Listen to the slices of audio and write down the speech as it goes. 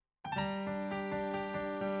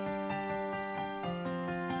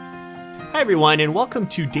Hi, everyone, and welcome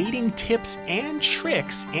to Dating Tips and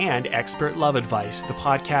Tricks and Expert Love Advice, the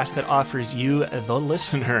podcast that offers you, the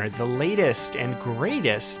listener, the latest and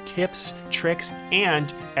greatest tips, tricks,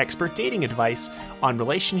 and expert dating advice on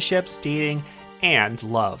relationships, dating, and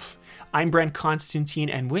love. I'm Brent Constantine,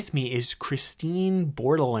 and with me is Christine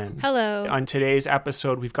Bordelin. Hello. On today's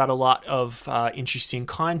episode, we've got a lot of interesting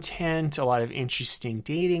content, a lot of interesting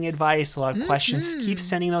dating advice, a lot of questions. Keep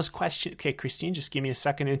sending those questions. Okay, Christine, just give me a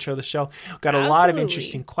second to intro the show. We've got a lot of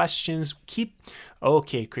interesting questions.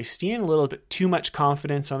 Okay, Christine, a little bit too much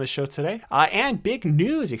confidence on the show today. And big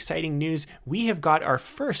news, exciting news. We have got our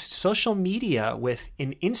first social media with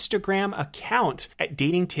an Instagram account at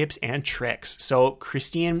Dating Tips and Tricks. So,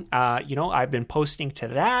 Christine, I've been posting to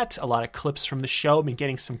that, a lot of clips from the show, been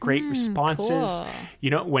getting some great responses.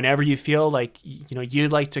 Cool. Whenever you feel like,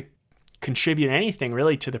 you'd like to contribute anything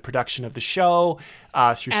really to the production of the show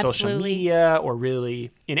through social media or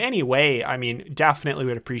really in any way, I mean, definitely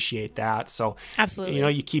would appreciate that. So,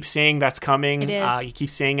 absolutely, you keep saying that's coming. It is. You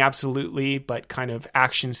keep saying absolutely, but kind of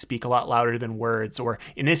actions speak a lot louder than words, or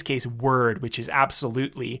in this case, word, which is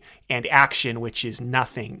absolutely, and action, which is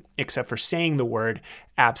nothing except for saying the word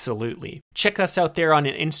absolutely. Check us out there on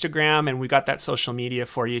Instagram, and we got that social media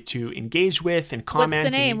for you to engage with and comment.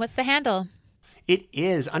 What's the name? What's the handle? It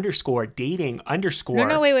is _dating_.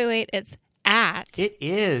 No, wait. It's at. It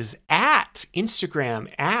is at Instagram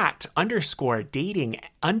at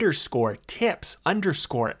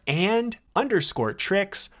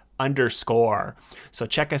 _dating_tips_and_tricks_. So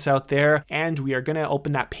check us out there, and we are going to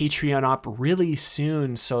open that Patreon up really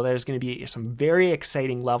soon. So there's going to be some very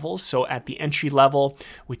exciting levels. So at the entry level,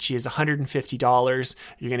 which is $150,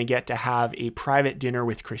 you're going to get to have a private dinner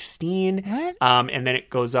with Christine. What? And then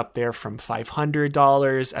it goes up there from $500,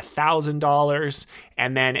 $1,000,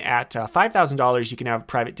 and then at $5,000, you can have a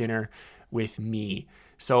private dinner with me.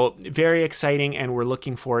 So very exciting, and we're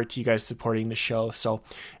looking forward to you guys supporting the show. So,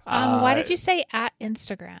 why did you say at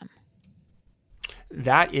Instagram?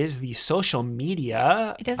 That is the social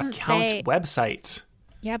media account website.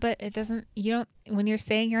 Yeah, but it doesn't. You don't. When you're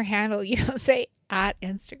saying your handle, you don't say at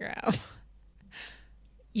Instagram.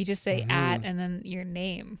 You just say at and then your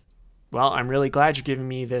name. Well, I'm really glad you're giving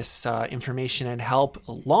me this information and help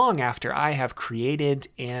long after I have created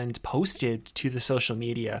and posted to the social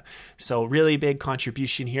media. So really big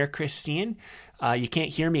contribution here, Christine. You can't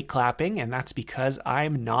hear me clapping, and that's because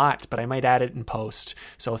I'm not, but I might add it in post.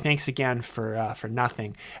 So thanks again for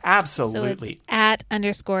nothing. Absolutely. So it's at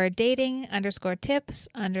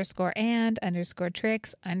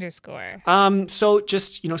 _dating_tips_and_tricks_. So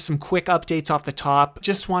just, some quick updates off the top.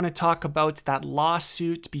 Just want to talk about that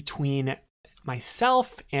lawsuit between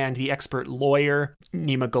myself and the expert lawyer,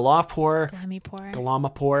 Nima Galamapur.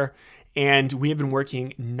 And we have been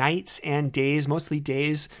working nights and days, mostly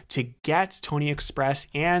days, to get Tony Express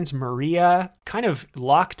and Maria kind of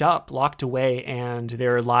locked away, and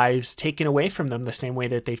their lives taken away from them the same way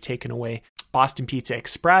that they've taken away Boston Pizza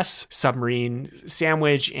Express, Submarine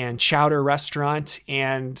Sandwich, and Chowder Restaurant.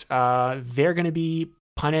 And they're going to be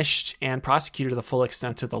punished and prosecuted to the full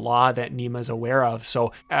extent of the law that Nima's aware of.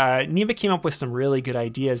 So Nima came up with some really good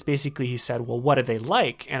ideas. Basically, he said, well, what do they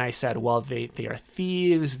like? And I said, well, they are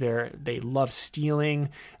thieves. They love stealing.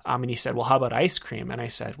 And he said, well, how about ice cream? And I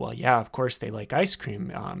said, well, yeah, of course they like ice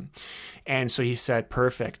cream. And so he said,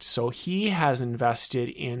 perfect. So he has invested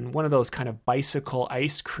in one of those kind of bicycle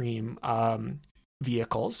ice cream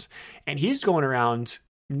vehicles. And he's going around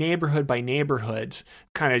neighborhood by neighborhood,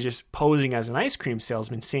 kind of just posing as an ice cream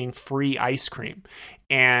salesman, saying free ice cream.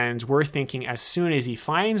 And we're thinking as soon as he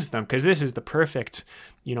finds them, because this is the perfect,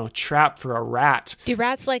 trap for a rat. Do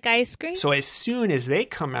rats like ice cream? So as soon as they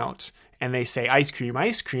come out and they say, ice cream,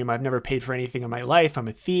 I've never paid for anything in my life. I'm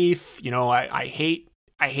a thief. I hate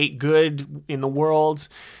good in the world.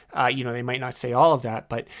 They might not say all of that,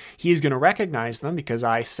 but he's going to recognize them because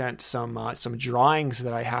I sent some drawings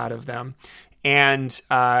that I had of them. And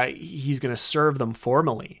he's going to serve them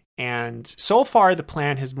formally. And so far, the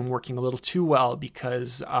plan has been working a little too well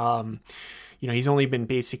because, he's only been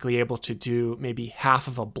basically able to do maybe half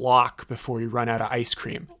of a block before we run out of ice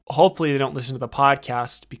cream. Hopefully, they don't listen to the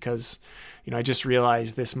podcast because, I just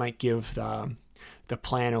realized this might give the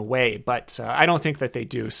plan away, but I don't think that they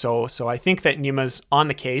do. So I think that Nima's on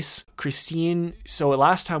the case. Christine, so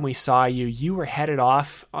last time we saw you, you were headed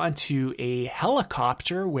off onto a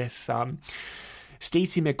helicopter with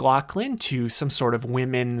Stacey McLaughlin to some sort of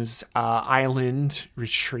women's island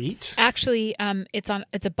retreat. Actually, it's a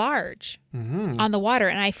barge on the water,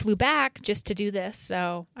 and I flew back just to do this.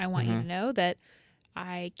 So I want you to know that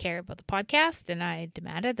I care about the podcast and I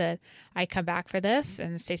demanded that I come back for this,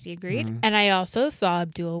 and Stacey agreed. And I also saw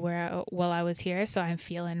Abdul while I was here, so I'm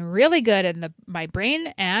feeling really good in my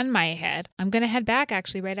brain and my head. I'm going to head back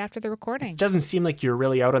actually right after the recording. It doesn't seem like you're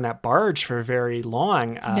really out on that barge for very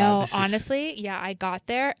long. No, honestly, yeah, I got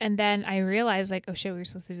there and then I realized like, oh shit, we were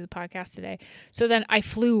supposed to do the podcast today. So then I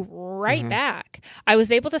flew right back. I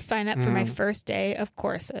was able to sign up for my first day of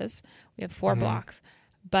courses. We have 4 blocks,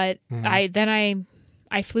 but I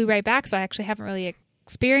flew right back. So I actually haven't really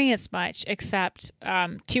experienced much, except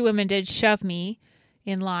 2 women did shove me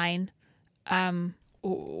in line,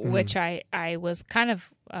 which I was kind of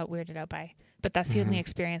weirded out by. But that's the only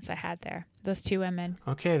experience I had there. Those 2 women.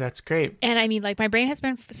 Okay, that's great. And I mean, like, my brain has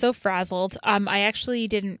been so frazzled. I actually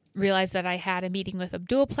didn't realize that I had a meeting with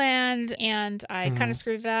Abdul planned, and I kind of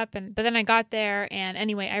screwed it up. But then I got there, and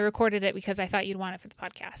anyway, I recorded it because I thought you'd want it for the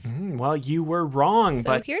podcast. Well, you were wrong, So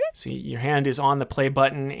but here it is. see, your hand is on the play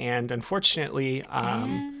button, and unfortunately,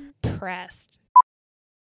 And pressed.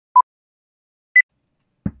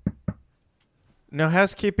 No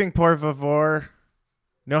housekeeping, por favor.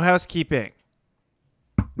 No housekeeping.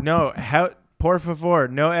 No, por favor,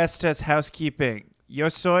 no estas housekeeping. Yo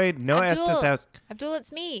soy no estas house. Abdul,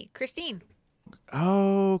 it's me, Christine.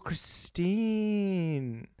 Oh,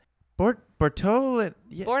 Christine. Bortolin.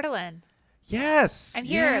 Yeah. Bordelin. Yes. I'm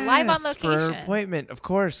here, live on For location. an appointment, of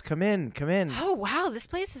course. Come in. Oh, wow, this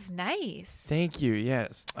place is nice. Thank you.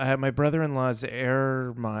 Yes. My brother-in-law's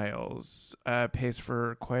air miles pays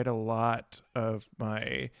for quite a lot of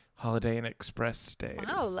my Holiday Inn Express stays.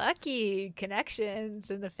 Wow, lucky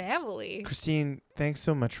connections in the family. Christine, thanks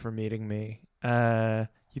so much for meeting me.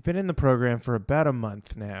 You've been in the program for about a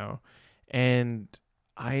month now, and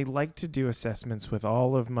I like to do assessments with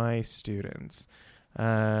all of my students.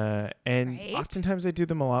 And Right. oftentimes I do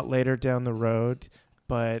them a lot later down the road,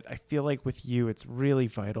 but I feel like with you, it's really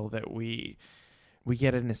vital that we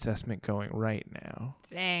get an assessment going right now.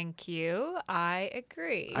 Thank you. I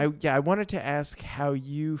agree. I wanted to ask how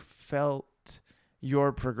you felt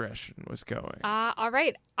your progression was going. All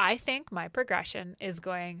right. I think my progression is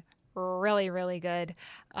going really, really good.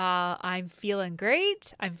 I'm feeling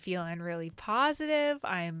great. I'm feeling really positive.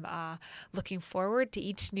 I'm looking forward to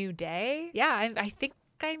each new day. Yeah, I think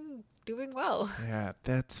I'm doing well. Yeah,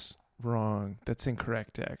 that's wrong. That's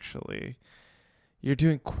incorrect, actually. You're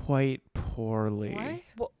doing quite poorly. What?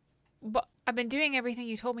 Well, but I've been doing everything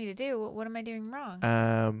you told me to do. What am I doing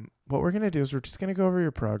wrong? What we're going to do is we're just going to go over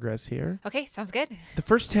your progress here. Okay, sounds good. The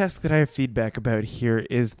first task that I have feedback about here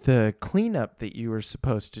is the cleanup that you were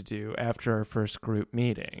supposed to do after our first group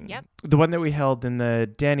meeting. Yep. The one that we held in the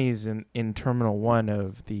Denny's in Terminal 1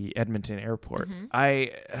 of the Edmonton Airport.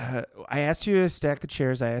 I asked you to stack the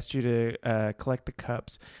chairs. I asked you to collect the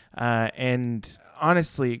cups. And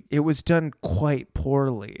honestly, it was done quite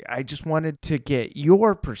poorly. I just wanted to get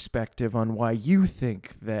your perspective on why you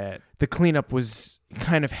think that the cleanup was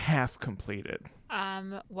kind of half completed.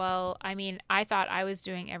 Well, I mean, I thought I was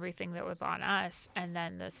doing everything that was on us, and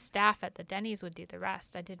then the staff at the Denny's would do the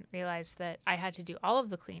rest. I didn't realize that I had to do all of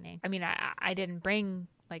the cleaning. I mean, I didn't bring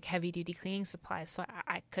like heavy duty cleaning supplies, so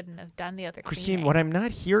I couldn't have done the other Christine, cleaning. what I'm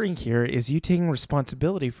not hearing here is you taking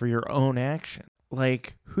responsibility for your own action.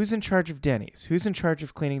 Like, who's in charge of Denny's? Who's in charge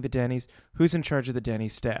of cleaning the Denny's? Who's in charge of the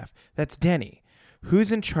Denny's staff? That's Denny.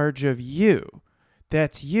 Who's in charge of you?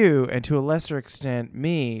 That's you, and to a lesser extent,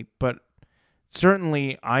 me, but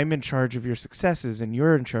certainly I'm in charge of your successes and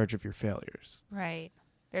you're in charge of your failures. Right.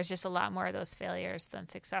 There's just a lot more of those failures than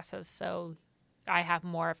successes, so I have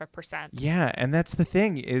more of a percent. Yeah, and that's the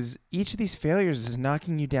thing, is each of these failures is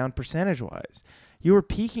knocking you down percentage-wise. You were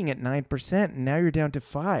peaking at 9%, and now you're down to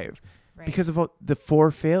 5%. Right. Because of all the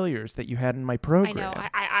 4 failures that you had in my program. I know.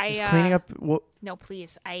 I Just cleaning up. Well, No,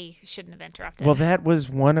 please. I shouldn't have interrupted. well, that was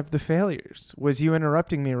one of the failures. Was you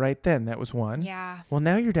interrupting me right then? That was one. Yeah. Well,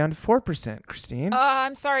 now you're down to 4%, Christine.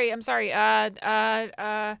 I'm sorry. What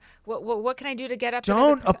can I do to get up? Don't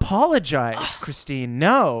another percent? apologize, Christine.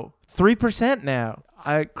 No, 3% now.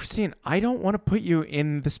 Christine, I don't want to put you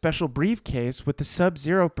in the special briefcase with the sub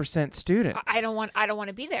 0% students. I don't want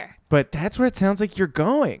to be there. But that's where it sounds like you're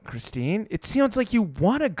going, Christine. It sounds like you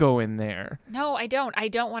want to go in there. No, I don't. I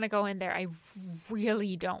don't want to go in there. I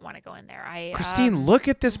really don't want to go in there. Christine, look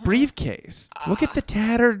at this briefcase. Look at the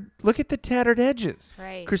tattered edges.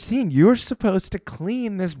 Right. Christine, you're supposed to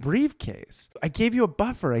clean this briefcase. I gave you a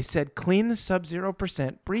buffer. I said clean the sub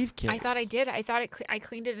 0% briefcase. I thought I did. I thought I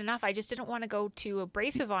cleaned it enough. I just didn't want to go to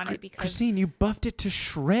abrasive on it because Christine, you buffed it to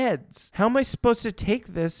shreds. How am I supposed to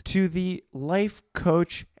take this to the life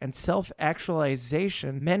coach and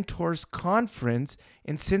self-actualization mentors conference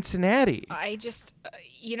in Cincinnati? I just,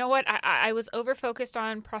 you know what? I was over-focused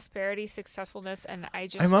on prosperity, successfulness, and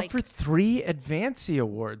I'm up for 3 Advancy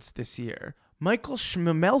Awards this year. Michael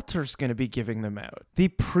Schmelter's going to be giving them out. The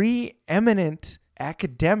preeminent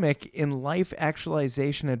academic in life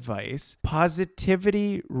actualization advice,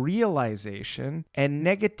 positivity realization, and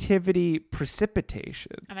negativity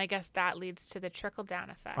precipitation. And I guess that leads to the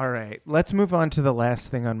trickle-down effect. All right, let's move on to the last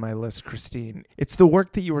thing on my list, Christine. It's the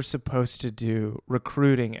work that you were supposed to do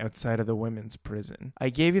recruiting outside of the women's prison. I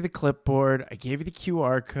gave you the clipboard. I gave you the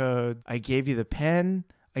QR code. I gave you the pen.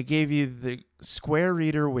 I gave you the Square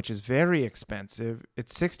Reader, which is very expensive.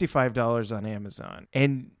 It's $65 on Amazon.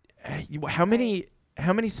 And how many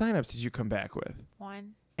signups did you come back with?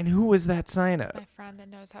 1. And who was that signup? My friend that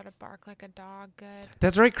knows how to bark like a dog. Good.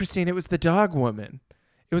 That's right, Christine. It was the dog woman.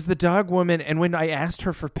 It was the dog woman, and when I asked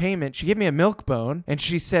her for payment, she gave me a milk bone, and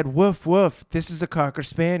she said, "Woof, woof, this is a Cocker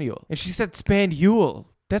Spaniel." And she said, "Spaniel."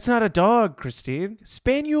 That's not a dog, Christine.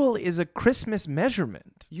 Spaniel is a Christmas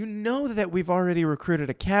measurement. You know that we've already recruited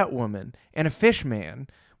a cat woman and a fish man.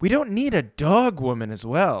 We don't need a dog woman as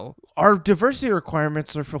well. Our diversity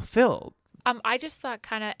requirements are fulfilled. I just thought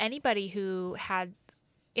kind of anybody who had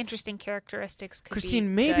interesting characteristics could Christine,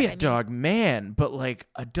 be maybe good. a dog man, but like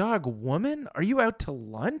a dog woman? Are you out to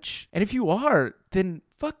lunch? And if you are, then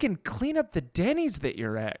fucking clean up the Denny's that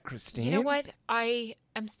you're at, Christine. You know what? I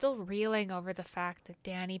am still reeling over the fact that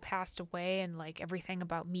Danny passed away and like everything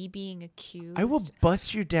about me being accused. I will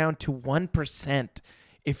bust you down to 1%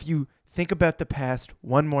 if you think about the past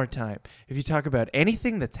one more time. If you talk about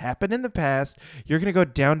anything that's happened in the past, you're going to go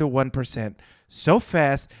down to 1% so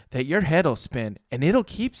fast that your head will spin, and it'll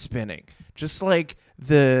keep spinning. Just like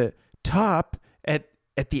the top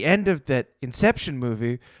at the end of that Inception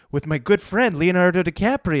movie with my good friend Leonardo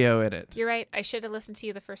DiCaprio in it. You're right. I should have listened to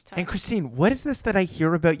you the first time. And Christine, what is this that I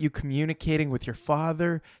hear about you communicating with your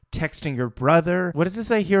father, texting your brother? What is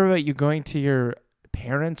this I hear about you going to your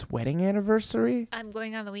parents' wedding anniversary? I'm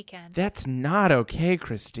going on the weekend. That's not okay,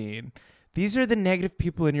 Christine. These are the negative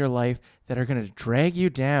people in your life that are going to drag you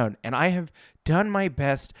down. And I have done my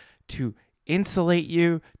best to insulate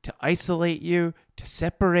you, to isolate you, to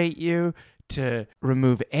separate you, to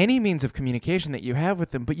remove any means of communication that you have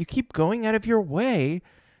with them. But you keep going out of your way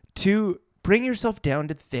to bring yourself down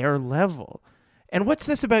to their level. And what's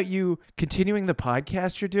this about you continuing the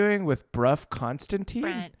podcast you're doing with Bruff Constantine?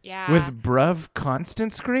 Brent, yeah. With Bruv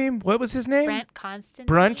Constant Scream? What was his name? Brent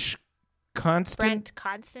Constantine. Brunch Constant? Brent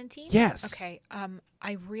Constantine? Yes. Okay.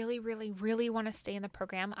 I really, really, really want to stay in the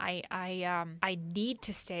program. I need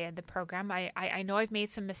to stay in the program. I know I've made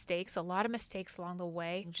some mistakes, a lot of mistakes along the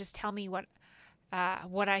way. Just tell me what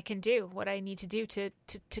I can do, what I need to do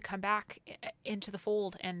to come back into the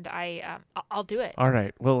fold, and I'll do it. All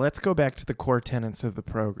right. Well, let's go back to the core tenets of the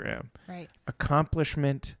program. Right.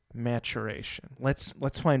 Accomplishment maturation. Let's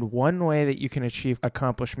find one way that you can achieve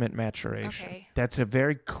accomplishment maturation. Okay. That's a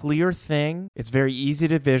very clear thing. It's very easy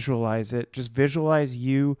to visualize it. Just visualize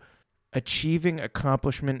you achieving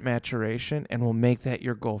accomplishment maturation, and we'll make that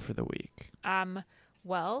your goal for the week.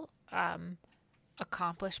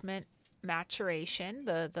 Accomplishment maturation,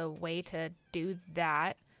 the way to do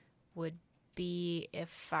that would be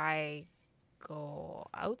if I go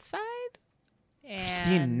outside and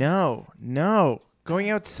Christine, no.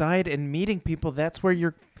 Going outside and meeting people, that's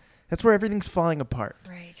where everything's falling apart.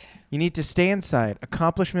 Right. You need to stay inside.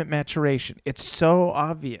 Accomplishment maturation. It's so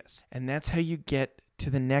obvious. And that's how you get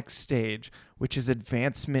to the next stage, which is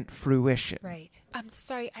advancement fruition. Right. I'm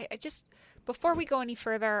sorry. I just, before we go any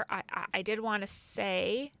further, I did want to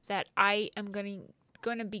say that I am going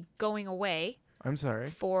to be going away. I'm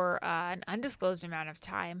sorry. For an undisclosed amount of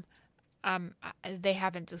time. They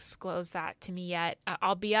haven't disclosed that to me yet.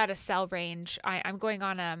 I'll be at a cell range. I'm going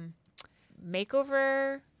on a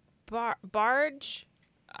makeover barge,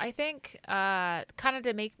 I think, kind of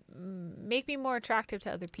to make me more attractive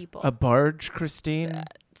to other people. A barge, Christine?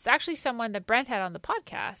 It's actually someone that Brent had on the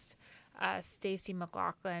podcast, Stacey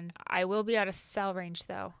McLaughlin. I will be at a cell range,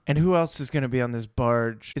 though. And who else is going to be on this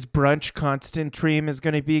barge? Is Brunch Constantine is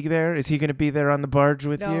going to be there? Is he going to be there on the barge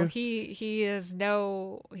with you? No, he has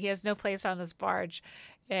no place on this barge.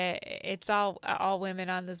 It's all women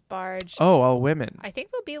on this barge. Oh, all women. I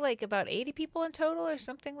think there'll be like about 80 people in total or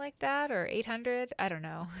something like that, or 800. I don't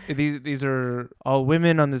know. These are all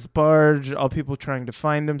women on this barge, all people trying to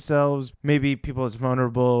find themselves, maybe people as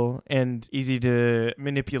vulnerable and easy to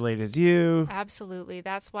manipulate as you. Absolutely.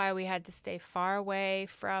 That's why we had to stay far away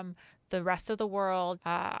from the rest of the world,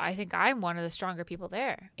 I think I'm one of the stronger people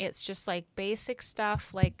there. It's just like basic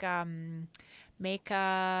stuff like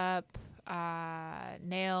makeup,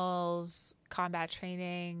 nails, combat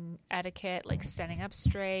training, etiquette, like standing up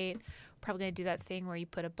straight. Probably going to do that thing where you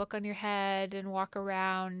put a book on your head and walk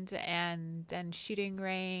around, and then shooting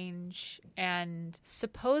range. And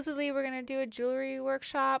supposedly we're going to do a jewelry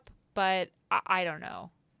workshop, but I don't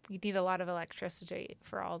know. You need a lot of electricity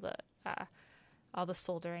for all the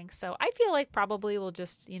soldering. So I feel like probably we'll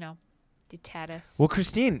just, do tennis. Well,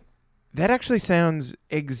 Christine, that actually sounds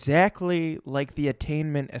exactly like the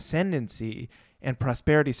attainment ascendancy and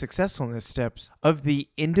prosperity successfulness steps of the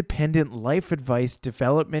Independent Life Advice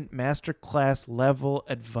Development Masterclass Level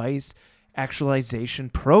Advice Actualization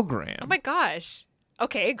Program. Oh my gosh.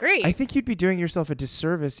 Okay, great. I think you'd be doing yourself a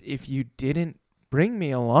disservice if you didn't bring me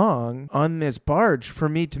along on this barge for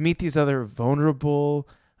me to meet these other vulnerable,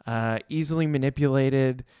 easily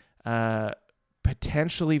manipulated,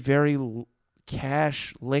 potentially very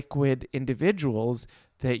cash liquid individuals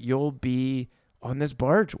that you'll be on this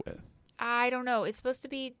barge with. I don't know. It's supposed to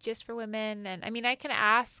be just for women. And I mean, I can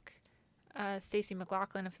ask Stacey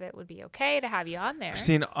McLaughlin if that would be okay to have you on there.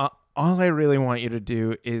 Christine, all I really want you to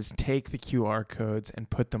do is take the QR codes and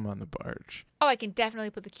put them on the barge. Oh, I can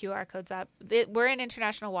definitely put the QR codes up. We're in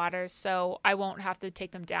international waters, so I won't have to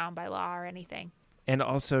take them down by law or anything. And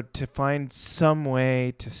also to find some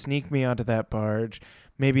way to sneak me onto that barge,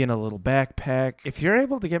 maybe in a little backpack. If you're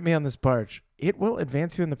able to get me on this barge, it will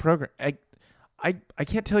advance you in the program. I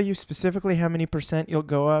can't tell you specifically how many % you'll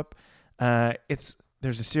go up.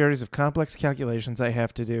 There's a series of complex calculations I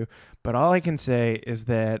have to do, but all I can say is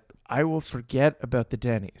that I will forget about the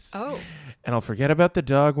Denny's. Oh. And I'll forget about the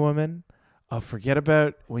dog woman. I'll forget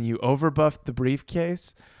about when you overbuffed the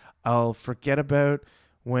briefcase. I'll forget about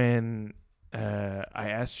when I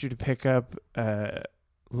asked you to pick up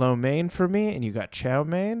lo mein for me and you got chow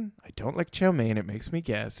mein. I don't like chow mein. It makes me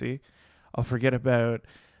gassy. I'll forget about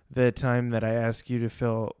the time that I asked you to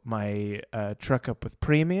fill my truck up with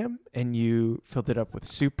premium and you filled it up with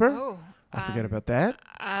super. Oh, I'll forget about that.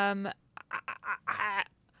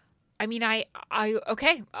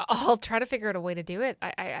 Okay. I'll try to figure out a way to do it.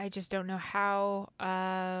 I just don't know how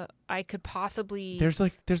I could possibly.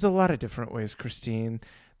 There's a lot of different ways, Christine.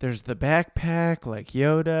 There's the backpack like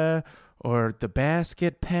Yoda, or the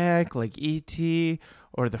basket pack like E.T.,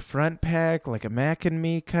 or the front pack like a Mac and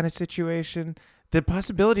Me kind of situation. The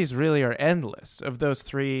possibilities really are endless of those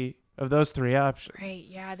three options. Right,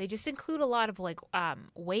 yeah. They just include a lot of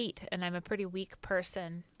weight, and I'm a pretty weak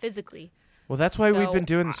person physically. Well, that's why we've been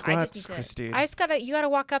doing the squats, Christine. You gotta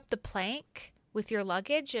walk up the plank with your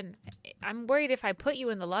luggage, and I'm worried if I put you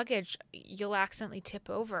in the luggage, you'll accidentally tip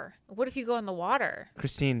over. What if you go in the water?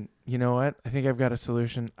 Christine, you know what? I think I've got a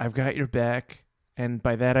solution. I've got your back, and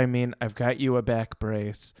by that I mean I've got you a back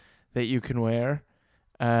brace that you can wear.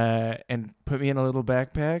 And put me in a little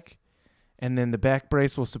backpack, and then the back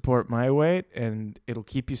brace will support my weight, and it'll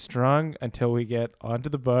keep you strong until we get onto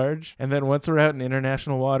the barge. And then once we're out in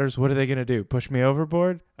international waters, what are they going to do? Push me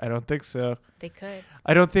overboard? I don't think so. They could.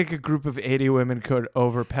 I don't think a group of 80 women could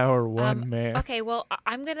overpower one man. Okay, well,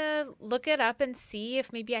 I'm going to look it up and see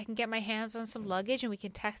if maybe I can get my hands on some luggage and we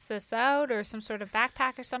can test this out, or some sort of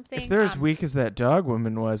backpack or something. If they're as weak as that dog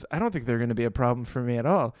woman was, I don't think they're going to be a problem for me at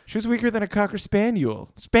all. She was weaker than a Cocker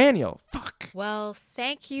Spaniel. Fuck. Well,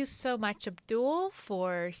 thank you so much, Abdul,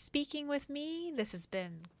 for speaking with me. This has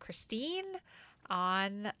been Christine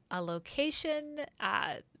on a location.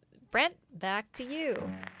 Brent, back to you.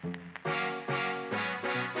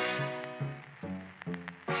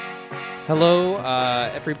 Hello,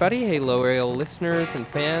 everybody. Hey, loyal listeners and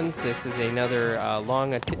fans. This is another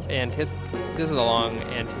long anticipated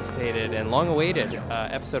and long-awaited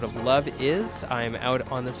episode of Love Is. I'm out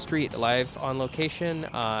on the street, live on location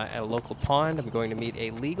at a local pond. I'm going to meet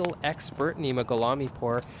a legal expert, Nima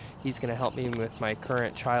Gholamipour. He's going to help me with my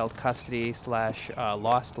current child custody /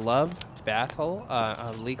 lost love battle,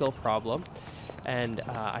 a legal problem. And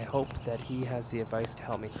I hope that he has the advice to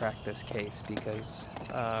help me crack this case, because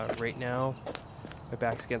right now my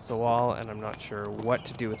back's against the wall and I'm not sure what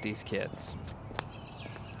to do with these kids.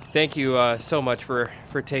 Thank you so much for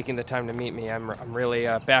taking the time to meet me. I'm really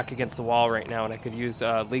back against the wall right now, and I could use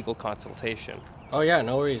legal consultation. Oh yeah,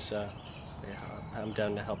 no worries. I'm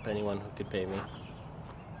down to help anyone who could pay me.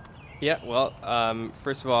 Yeah, well,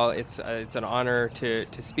 first of all, it's an honor to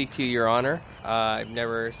speak to you, Your Honor. I've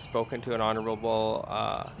never spoken to an honorable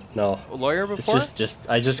lawyer before. It's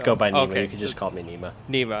I just go by Nima. Okay. You could just call me Nima.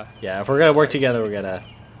 Nima. Yeah, if we're gonna work together, we're gonna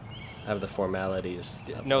have the formalities.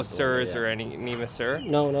 No sirs or any Nima, sir?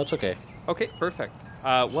 No, it's okay. Okay, perfect.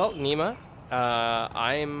 Well, Nima,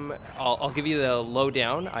 I'll give you the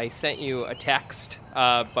lowdown. I sent you a text,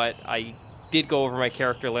 but I did go over my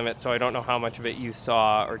character limit, so I don't know how much of it you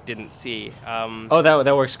saw or didn't see.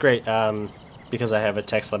 That works great. Because I have a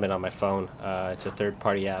text limit on my phone. It's a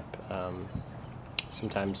third-party app.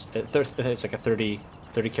 Sometimes it's like a 30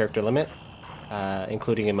 character limit,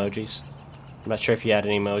 including emojis. I'm not sure if you had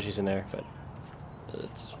any emojis in there, but it'd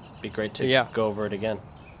be great to go over it again.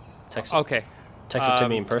 Text it to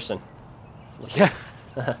me in person. Yeah.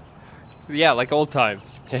 Yeah, like old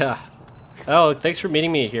times. Yeah. Oh, thanks for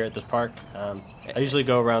meeting me here at the park. I usually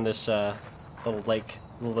go around this little lake,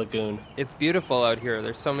 little lagoon. It's beautiful out here.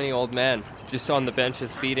 There's so many old men just on the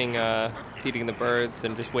benches feeding the birds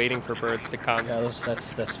and just waiting for birds to come. Yeah,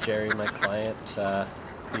 that's Jerry, my client.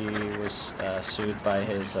 He was sued by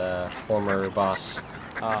his former boss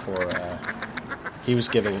he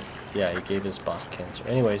gave his boss cancer.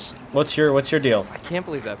 Anyways, what's your deal? I can't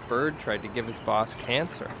believe that bird tried to give his boss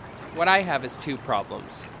cancer. What I have is two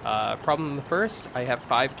problems. Problem the first, I have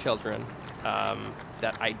 5 children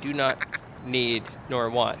that I do not need nor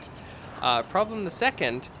want. Problem the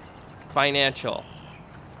second, financial.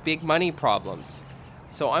 Big money problems.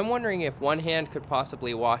 So I'm wondering if one hand could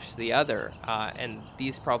possibly wash the other, and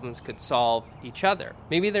these problems could solve each other.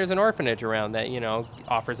 Maybe there's an orphanage around that,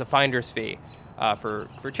 offers a finder's fee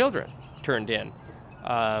for children turned in,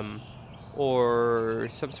 or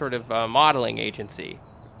some sort of modeling agency,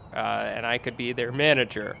 and I could be their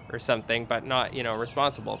manager or something, but not,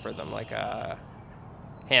 responsible for them, like a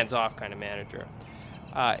hands-off kind of manager.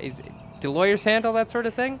 Do lawyers handle that sort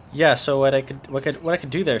of thing? Yeah. So what I could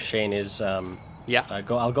do there, Shane, is I'll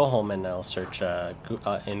go home and I'll search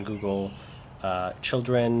in Google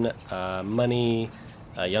children, money,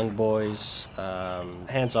 young boys,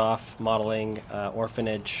 hands-off modeling,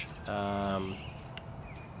 orphanage,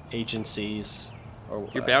 agencies.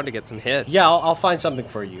 You're bound to get some hits. Yeah, I'll find something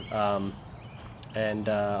for you, and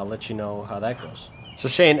I'll let you know how that goes. So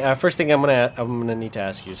Shane, first thing I'm gonna need to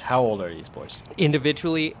ask you is how old are these boys?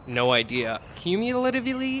 Individually, no idea.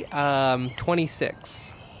 Cumulatively,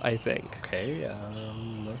 26, I think. Okay,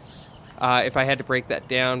 let's. If I had to break that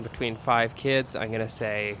down between 5 kids, I'm gonna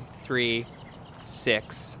say 3,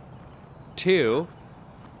 6, 2,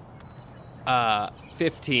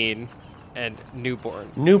 15, and newborn.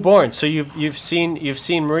 Newborn. So you've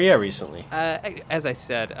seen Maria recently. As I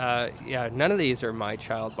said, none of these are my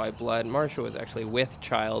child by blood. Marsha was actually with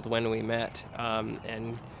child when we met,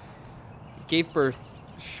 and gave birth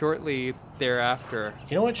shortly thereafter.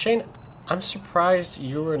 You know what, Shane? I'm surprised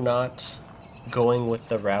you were not going with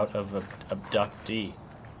the route of abductee.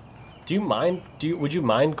 Would you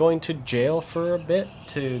mind going to jail for a bit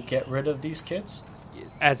to get rid of these kids?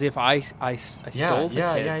 As if I stole the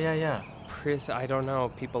kids? Yeah. Prison, I don't know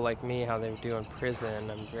people like me how they do in prison.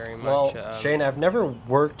 I'm very much. Well, Shane, I've never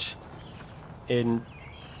worked in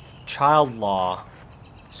child law,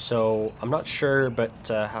 so I'm not sure, but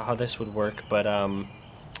how this would work. But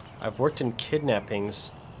I've worked in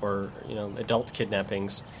kidnappings, or adult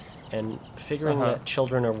kidnappings, and figuring that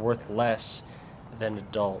children are worth less than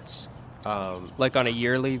adults. Like on a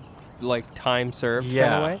yearly, time served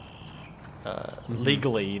kind of way.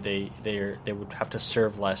 Legally, they would have to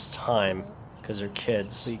serve less time because they're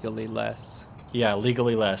kids. Legally less. Yeah,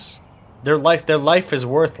 legally less. Their life is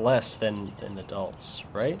worth less than adults,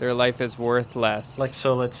 right? Their life is worth less.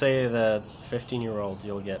 So let's say the 15-year-old,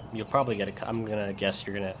 you'll probably get I'm gonna guess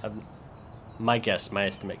my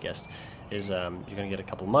estimate guess is you're gonna get a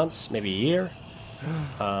couple months, maybe a year,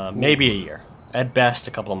 maybe a year. At best,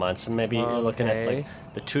 a couple of months, and maybe you're looking at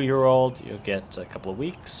the 2-year-old. You'll get a couple of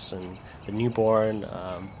weeks, and the newborn.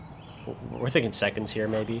 We're thinking seconds here,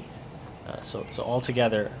 maybe. So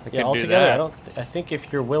altogether, I think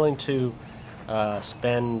if you're willing to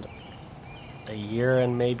spend a year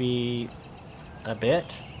and maybe a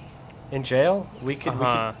bit in jail, we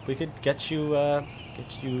could get you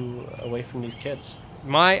away from these kids.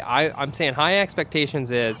 I'm saying high expectations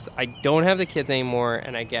is I don't have the kids anymore,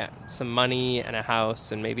 and I get some money and a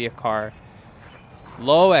house and maybe a car.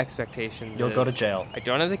 Low expectations. You'll go to jail. I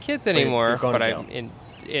don't have the kids anymore, but I'm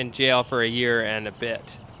in jail for a year and a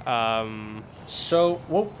bit. So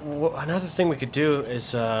another thing we could do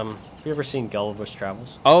is, have you ever seen Gulliver's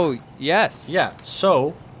Travels? Oh yes. Yeah.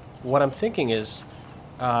 So what I'm thinking is,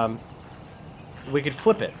 we could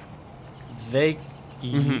flip it.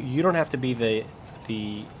 You don't have to be the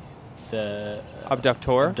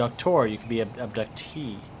abductor. You could be an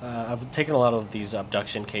abductee. I've taken a lot of these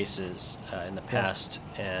abduction cases in the past,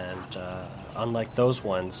 and unlike those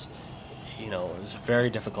ones, it was very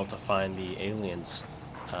difficult to find the aliens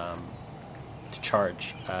to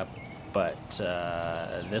charge. But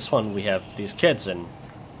this one, we have these kids, and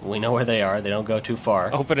we know where they are. They don't go too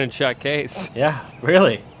far. Open and shut case. Yeah,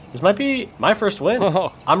 really. This might be my first win.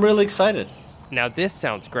 Oh. I'm really excited. Now this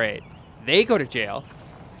sounds great. They go to jail,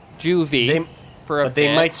 juvie, for a but they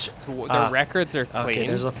bit. might So their records are clean. Okay,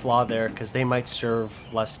 there's a flaw there because they might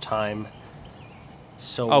serve less time.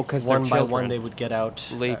 So 'cause they're one by one children. they would get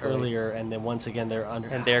out Legally. earlier, and then once again they're under.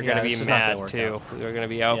 And they're going to this be is not gonna mad work too. out. They're going to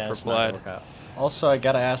be out Yeah, for it's not gonna blood. work out. Also, I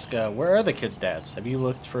gotta ask, where are the kids' dads? Have you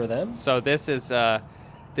looked for them? So this is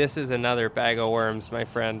another bag of worms, my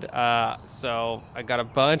friend. So I got a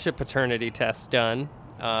bunch of paternity tests done,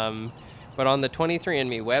 but on the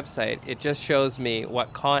 23andMe website, it just shows me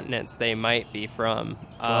what continents they might be from.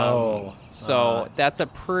 So that's a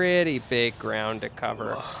pretty big ground to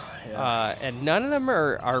cover. Yeah. And none of them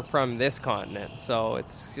are from this continent, so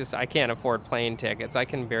it's just I can't afford plane tickets. I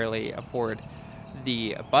can barely afford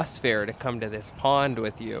the bus fare to come to this pond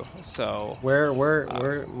with you. So Where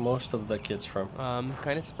most of the kids from?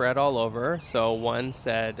 kind of spread all over. So one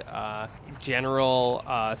said general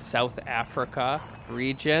South Africa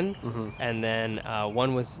region, and then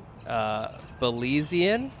one was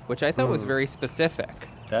Belizean, which I thought was very specific.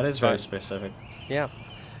 That is very specific. Yeah.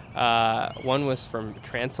 One was from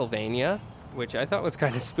Transylvania, which I thought was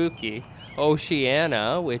kind of spooky.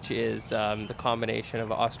 Oceania, which is the combination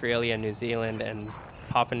of Australia, New Zealand, and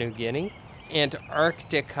Papua New Guinea.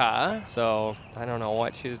 Antarctica, so I don't know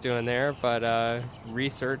what she was doing there, but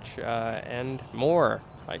research and more,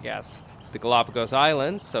 I guess. The Galapagos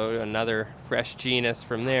Islands, so another fresh genus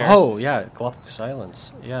from there. Oh, yeah, Galapagos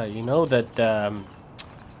Islands. Yeah, you know that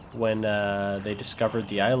when they discovered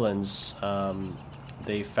the islands,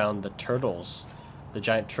 they found the turtles, the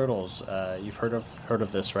giant turtles. You've heard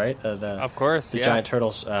of this, right? Of course, the yeah. giant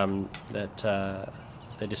turtles that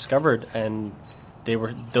they discovered, and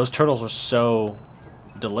those turtles were so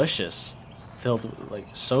delicious,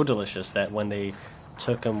 so delicious that when they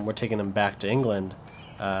were taking them back to England,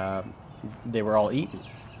 they were all eaten,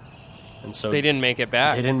 and so They didn't make it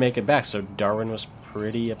back. They didn't make it back, so Darwin was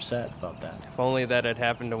pretty upset about that. If only that had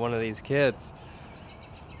happened to one of these kids.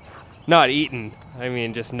 Not eaten. I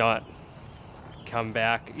mean, just not come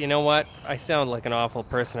back. You know what? I sound like an awful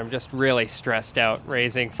person. I'm just really stressed out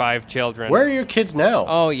raising 5 children. Where are your kids now?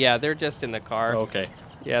 Oh, yeah, they're just in the car. Okay.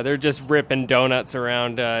 Yeah, they're just ripping donuts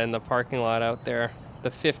around in the parking lot out there.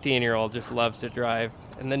 The 15-year-old just loves to drive.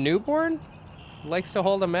 And the newborn likes to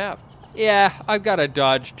hold a map. Yeah, I've got a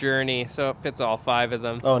Dodge Journey, so it fits all 5 of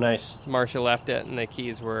them. Oh, nice. Marcia left it, and the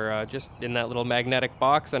keys were just in that little magnetic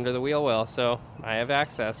box under the wheel well, so I have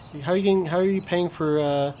access. How are you paying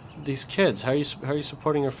for these kids? How are you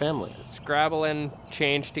supporting your family? Scrabble and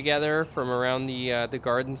change together from around the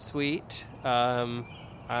garden suite.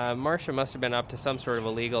 Marcia must have been up to some sort of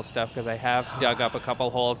illegal stuff because I have dug up a couple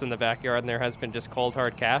holes in the backyard, and there has been just cold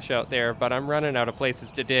hard cash out there. But I'm running out of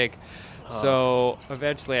places to dig, so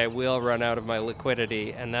eventually I will run out of my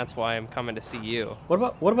liquidity, and that's why I'm coming to see you.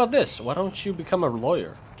 What about this? Why don't you become a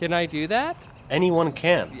lawyer? Can I do that? Anyone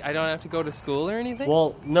can. I don't have to go to school or anything?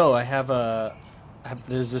 Well, no.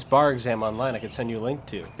 There's this bar exam online. I could send you a link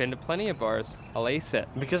to. Been to plenty of bars. I'll ace it.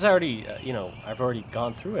 Because I already, I've already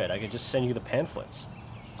gone through it. I could just send you the pamphlets.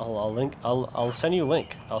 I'll send you a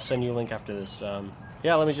link. I'll send you a link after this.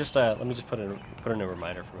 Yeah, let me just put in a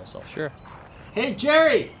reminder for myself. Sure. Hey,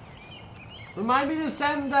 Jerry! Remind me to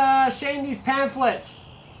send Shane these pamphlets.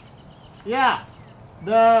 Yeah,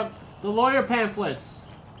 the lawyer pamphlets.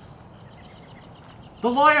 The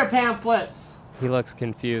lawyer pamphlets. He looks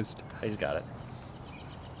confused. He's got it.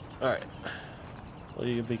 All right. Well,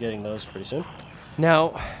 you'll be getting those pretty soon.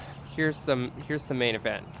 Now, here's the main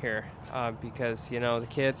event here, because the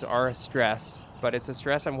kids are a stress, but it's a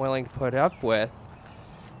stress I'm willing to put up with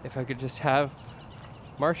if I could just have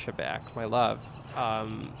Marcia back, my love.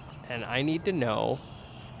 And I need to know,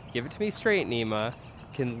 give it to me straight, Nima,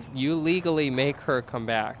 can you legally make her come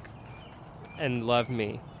back and love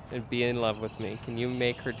me and be in love with me? Can you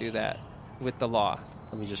make her do that with the law?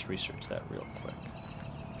 Let me just research that real quick.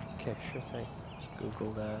 Okay, sure thing. Just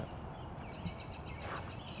Google that.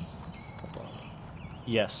 Hold on.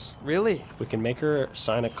 Yes. Really? We can make her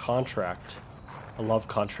sign a contract, a love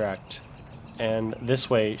contract, and this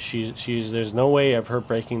way there's no way of her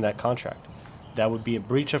breaking that contract. That would be a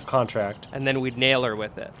breach of contract. And then we'd nail her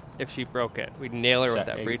with it if she broke it. We'd nail her with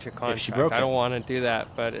Exactly. that breach of contract. If she broke I don't it. want to do that,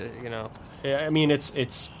 but Yeah, I mean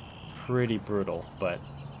it's pretty brutal, but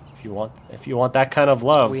if you want that kind of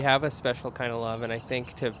love, we have a special kind of love, and I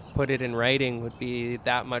think to put it in writing would be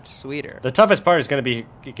that much sweeter. the toughest part is going to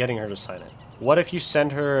be getting her to sign it. What if you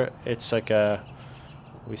send her? It's like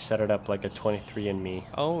we set it up like a 23andMe.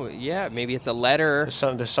 Oh, yeah. Maybe it's a letter.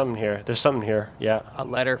 There's something here. There's something here. Yeah. A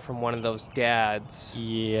letter from one of those dads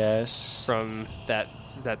Yes. from that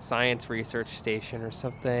science research station or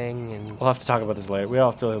something. And We'll have to talk about this later. We'll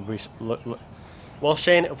have to look. Well,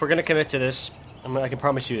 Shane, if we're going to commit to this, I can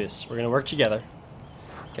promise you this. We're going to work together.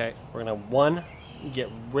 okay. We're going to, one, get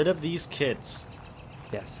rid of these kids.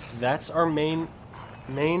 Yes. That's our main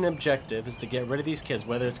objective, is to get rid of these kids,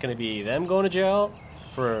 whether it's going to be them going to jail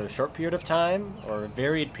for a short period of time or a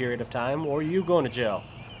varied period of time, or you going to jail,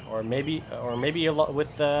 or maybe a lot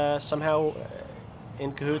with somehow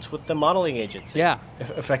in cahoots with the modeling agency. Yeah.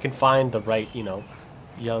 If I can find the right,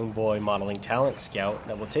 young boy modeling talent scout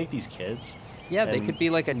that will take these kids. Yeah, they and could be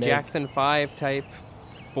like a make- Jackson 5 type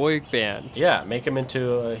boy band. Yeah, make them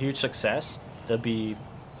into a huge success. They'll be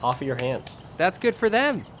off of your hands. That's good for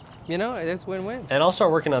them. It's win-win. And I'll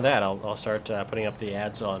start working on that. I'll start putting up the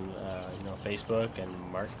ads on Facebook and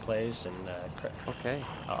Marketplace, and Okay.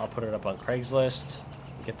 I'll put it up on Craigslist.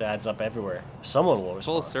 Get the ads up everywhere. Someone will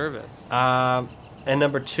Full respond. service. And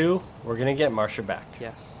number 2, we're gonna get Marsha back.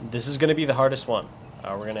 Yes. This is gonna be the hardest one.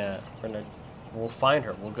 We'll find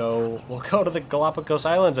her. We'll go to the Galapagos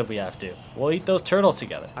Islands if we have to. We'll eat those turtles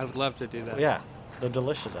together. I would love to do that. Yeah, they're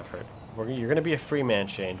delicious, I've heard. You're going to be a free man,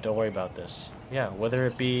 Shane. Don't worry about this. Yeah, whether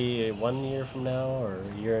it be 1 year from now, or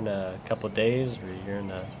a year in a couple of days, or a year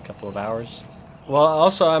in a couple of hours. Well,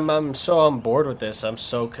 also, I'm so on board with this. I'm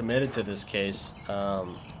so committed to this case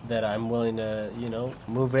that I'm willing to,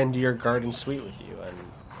 move into your garden suite with you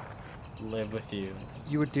and live with you.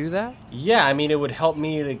 You would do that? Yeah, I mean, it would help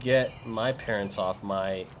me to get my parents off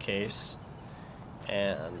my case,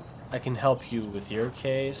 and I can help you with your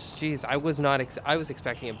case. Jeez, I was not. I was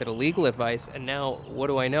expecting a bit of legal advice, and now what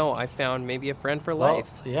do I know? I found maybe a friend for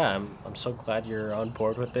life. Yeah, I'm so glad you're on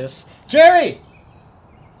board with this. Jerry!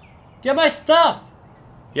 Get my stuff!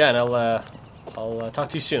 Yeah, and I'll talk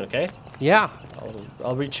to you soon, okay? Yeah.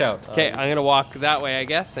 I'll reach out. Okay, I'm gonna walk that way, I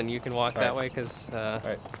guess, and you can walk that right. way, because All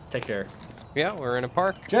right, take care. yeah, we're in a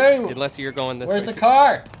park. Jerry! Unless you're going this Where's way. the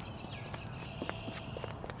car?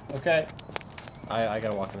 Okay. I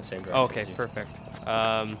gotta walk in the same direction. Okay, as you. perfect.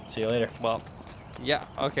 See you later. Well, yeah.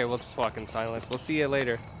 Okay, we'll just walk in silence. We'll see you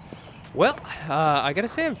later. Well, I gotta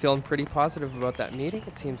say I'm feeling pretty positive about that meeting.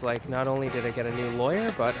 It seems like not only did I get a new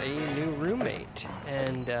lawyer, but a new roommate.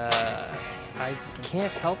 And I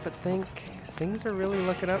can't help but think things are really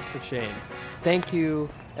looking up for Shane. Thank you,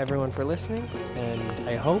 everyone, for listening. And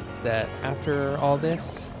I hope that after all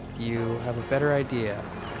this, you have a better idea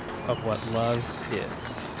of what love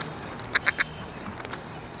is.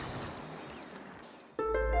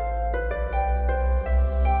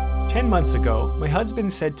 "10 months ago, my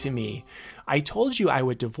husband said to me, 'I told you I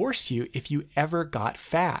would divorce you if you ever got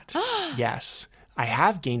fat.' Yes, I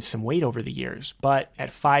have gained some weight over the years, but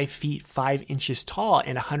at 5 feet 5 inches tall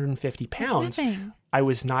and 150 pounds, nothing. I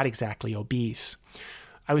was not exactly obese.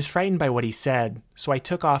 I was frightened by what he said, so I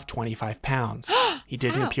took off 25 pounds. He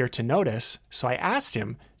didn't How? appear to notice, so I asked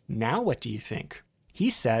him, 'Now what do you think?' He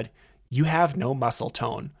said, 'You have no muscle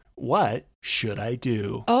tone. What should I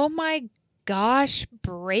do?'" Oh my gosh,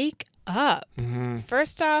 break up.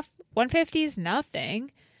 First off, 150 is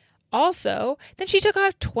nothing. Also, then she took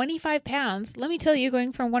off 25 pounds. Let me tell you,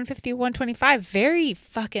 going from 150 to 125, very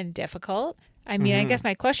fucking difficult. I mean, I guess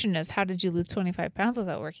my question is, how did you lose 25 pounds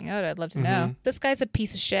without working out? I'd love to know. This guy's a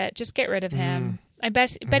piece of shit. Just get rid of him. I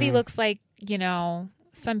bet he looks like,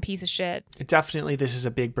 some piece of shit. Definitely, this is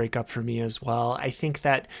a big breakup for me as well. I think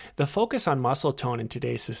that the focus on muscle tone in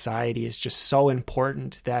today's society is just so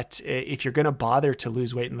important that if you're going to bother to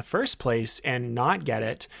lose weight in the first place and not get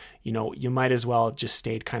it, you might as well have just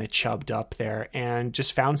stayed kind of chubbed up there and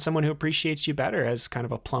just found someone who appreciates you better as kind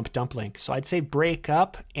of a plump dumpling. So I'd say break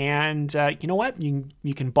up, and you know what?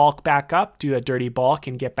 You can bulk back up, do a dirty bulk,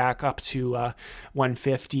 and get back up to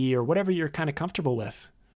 150 or whatever you're kind of comfortable with.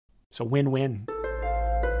 So win-win.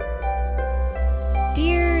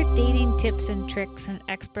 Dear Dating Tips and Tricks and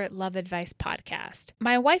Expert Love Advice podcast,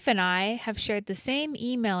 my wife and I have shared the same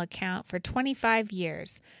email account for 25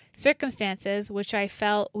 years, circumstances which I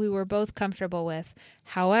felt we were both comfortable with.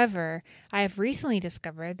 However, I have recently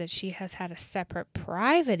discovered that she has had a separate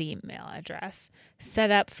private email address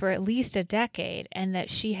set up for at least a decade and that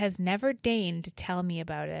she has never deigned to tell me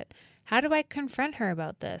about it. How do I confront her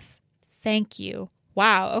about this? Thank you.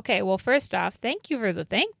 Wow. Okay. Well, first off, thank you for the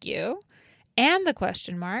thank you. And the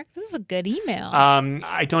question mark. This is a good email.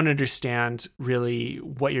 I don't understand really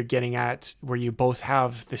what you're getting at, where you both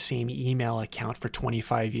have the same email account for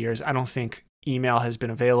 25 years. I don't think email has been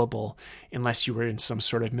available unless you were in some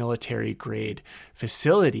sort of military grade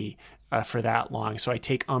facility. for that long. So I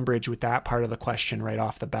take umbrage with that part of the question right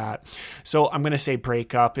off the bat. So I'm going to say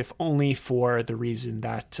break up, if only for the reason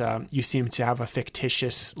that you seem to have a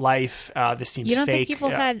fictitious life. This seems fake. You don't think people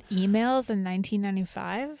had emails in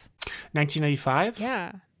 1995? 1995?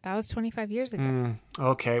 Yeah. That was 25 years ago.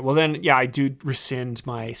 Okay. Well, then, yeah, I do rescind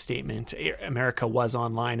my statement. America was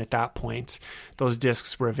online at that point. Those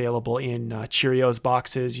discs were available in Cheerios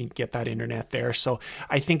boxes. You can get that internet there. So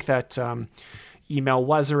I think that email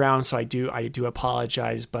was around. So I do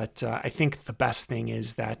apologize. But I think the best thing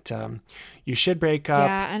is that you should break up.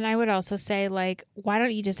 Yeah. And I would also say, like, why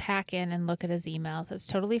don't you just hack in and look at his emails? It's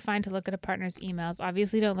totally fine to look at a partner's emails.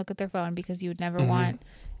 Obviously, don't look at their phone because you would never want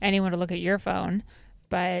anyone to look at your phone.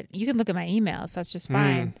 But you can look at my emails. That's just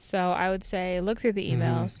fine. So I would say look through the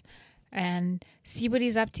emails and see what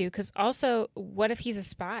he's up to. Because also, what if he's a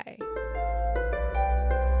spy?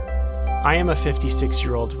 I am a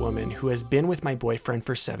 56-year-old woman who has been with my boyfriend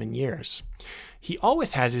for 7 years. He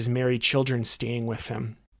always has his married children staying with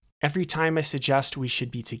him. Every time I suggest we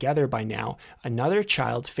should be together by now, another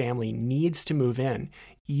child's family needs to move in,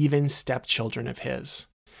 even stepchildren of his.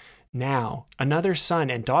 Now, another son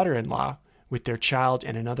and daughter-in-law, with their child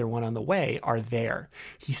and another one on the way, are there.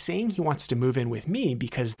 He's saying he wants to move in with me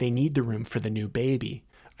because they need the room for the new baby.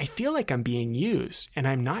 I feel like I'm being used, and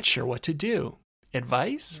I'm not sure what to do.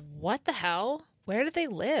 Advice? What the hell? Where do they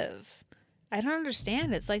live? I don't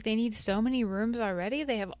understand. It's like they need so many rooms already.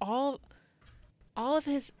 They have all of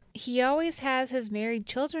his... He always has his married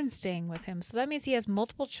children staying with him. So that means he has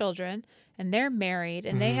multiple children, and they're married,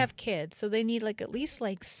 and they have kids. So they need at least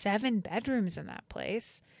 7 bedrooms in that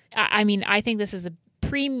place. I mean, I think this is a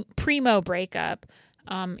primo breakup.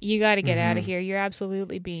 You got to get out of here. You're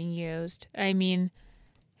absolutely being used. I mean,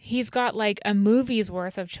 he's got a movie's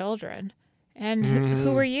worth of children. And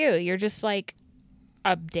who are you? You're just a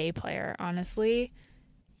day player, honestly.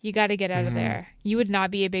 You got to get out of there. You would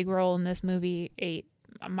not be a big role in this movie,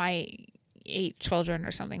 My 8 Children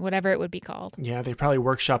or something, whatever it would be called. Yeah, they probably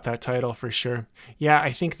workshop that title for sure. Yeah,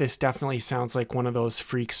 I think this definitely sounds like one of those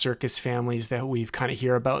freak circus families that we've kind of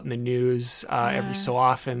hear about in the news every so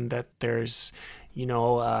often, that there's,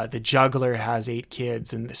 the juggler has 8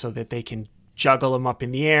 kids, and so that they can juggle them up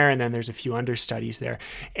in the air, and then there's a few understudies there,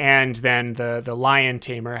 and then the lion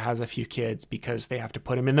tamer has a few kids because they have to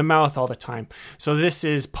put him in the mouth all the time. So this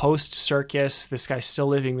is post circus. This guy's still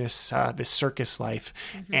living this circus life,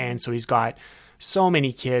 and so he's got so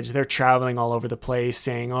many kids. They're traveling all over the place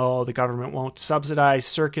saying, oh, the government won't subsidize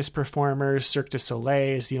circus performers. Cirque du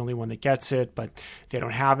Soleil is the only one that gets it, but they don't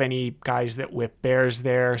have any guys that whip bears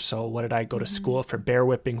there. So what did I go to school for bear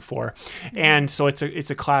whipping for? And so it's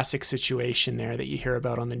a classic situation there that you hear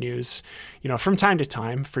about on the news, from time to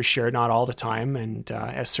time, for sure, not all the time. And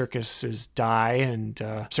as circuses die and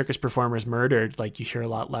circus performers murdered, you hear a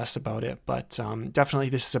lot less about it. But definitely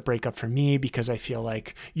this is a breakup for me, because I feel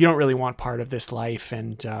like you don't really want part of this life.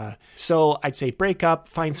 And so I'd say break up,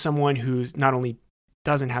 find someone who's not only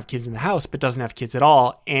doesn't have kids in the house, but doesn't have kids at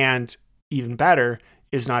all. And even better,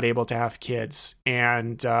 is not able to have kids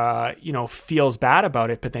and, feels bad about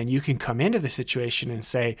it. But then you can come into the situation and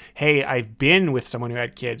say, hey, I've been with someone who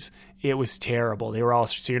had kids. It was terrible. They were all,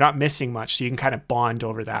 so you're not missing much. So you can kind of bond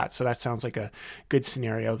over that. So that sounds like a good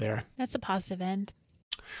scenario there. That's a positive end.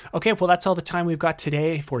 Okay, well, that's all the time we've got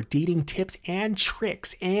today for dating tips and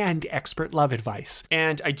tricks and expert love advice.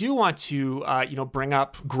 And I do want to, bring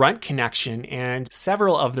up Grunt Connection, and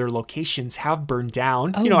several of their locations have burned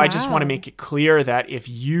down. Oh, I just want to make it clear that if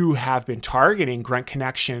you have been targeting Grunt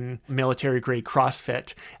Connection military grade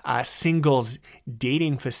CrossFit singles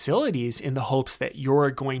dating facilities in the hopes that you're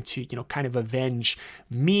going to, kind of avenge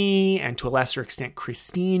me and to a lesser extent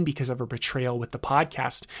Christine because of her betrayal with the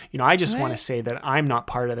podcast, I just want to say that I'm not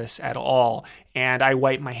part of this at all, and I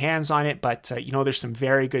wipe my hands on it. But there's some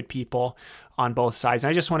very good people on both sides. And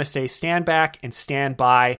I just want to say, stand back and stand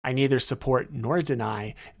by. I neither support nor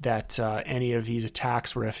deny that any of these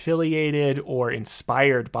attacks were affiliated or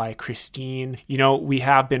inspired by Christine. We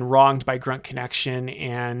have been wronged by Grunt Connection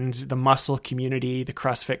and the muscle community, the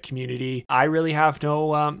CrossFit community. I really have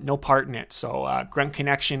no part in it. So Grunt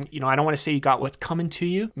Connection, I don't want to say you got what's coming to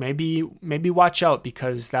you. Maybe watch out,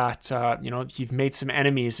 because that, you've made some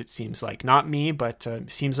enemies, it seems like. Not me, but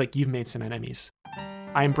seems like you've made some enemies.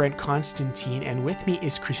 I'm Brent Constantine, and with me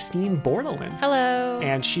is Christine Bordelin. Hello.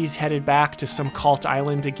 And she's headed back to some cult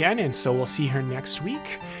island again, and so we'll see her next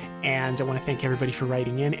week. And I want to thank everybody for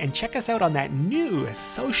writing in, and check us out on that new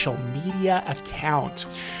social media account.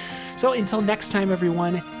 So until next time,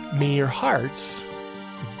 everyone, may your hearts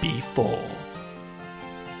be full.